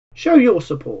Show your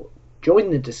support.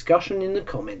 Join the discussion in the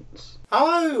comments.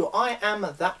 Hello, I am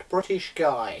That British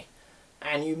Guy,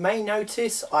 and you may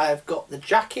notice I have got the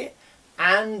jacket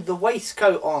and the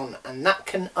waistcoat on, and that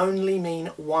can only mean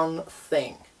one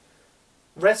thing.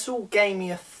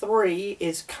 WrestleGamia 3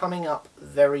 is coming up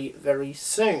very, very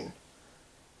soon,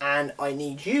 and I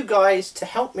need you guys to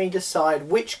help me decide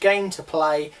which game to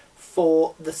play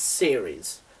for the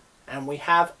series. And we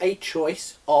have a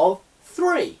choice of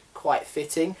 3, quite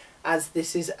fitting, as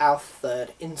this is our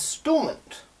 3rd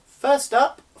instalment. First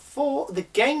up, for the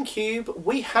GameCube,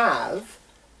 we have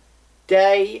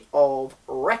Day of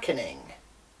Reckoning.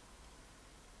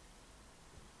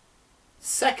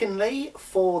 Secondly,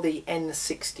 for the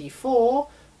N64,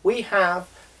 we have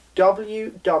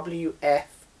WWF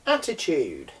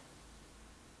Attitude.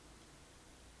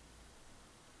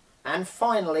 And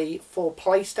finally, for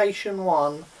PlayStation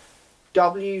 1,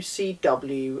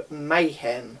 WCW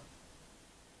Mayhem.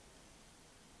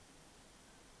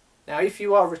 Now, if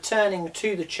you are returning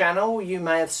to the channel, you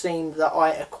may have seen that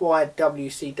I acquired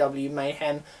WCW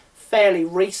Mayhem fairly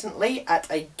recently at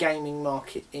a gaming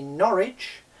market in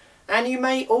Norwich, and you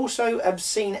may also have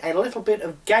seen a little bit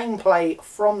of gameplay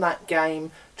from that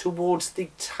game towards the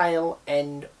tail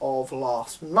end of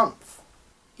last month.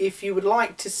 If you would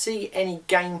like to see any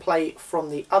gameplay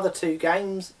from the other 2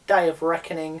 games, Day of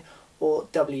Reckoning or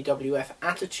WWF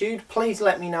Attitude, please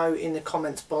let me know in the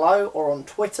comments below or on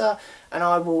Twitter, and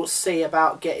I will see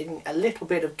about getting a little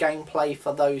bit of gameplay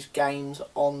for those games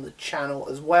on the channel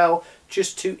as well,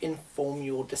 just to inform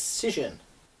your decision.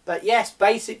 But yes,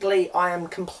 basically I am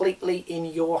completely in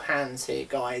your hands here,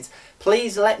 guys.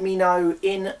 Please let me know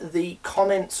in the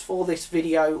comments for this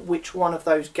video which one of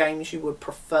those games you would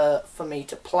prefer for me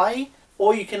to play,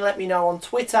 or you can let me know on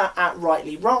Twitter at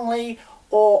RightlyWrongly,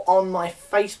 or on my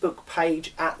Facebook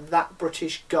page at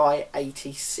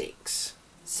ThatBritishGuy86.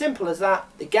 Simple as that.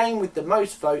 The game with the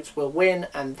most votes will win,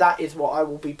 and that is what I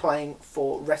will be playing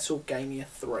for WrestleGamia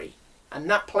 3. And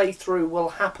that playthrough will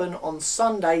happen on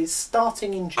Sundays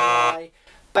starting in July,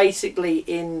 basically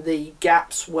in the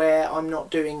gaps where I'm not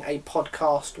doing a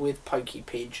podcast with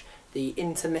PokePidge. The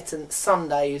intermittent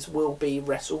Sundays will be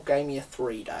WrestleGamia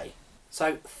 3 day.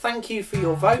 So thank you for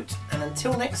your vote, and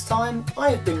until next time, I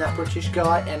have been That British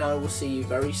Guy, and I will see you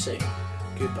very soon.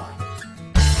 Goodbye.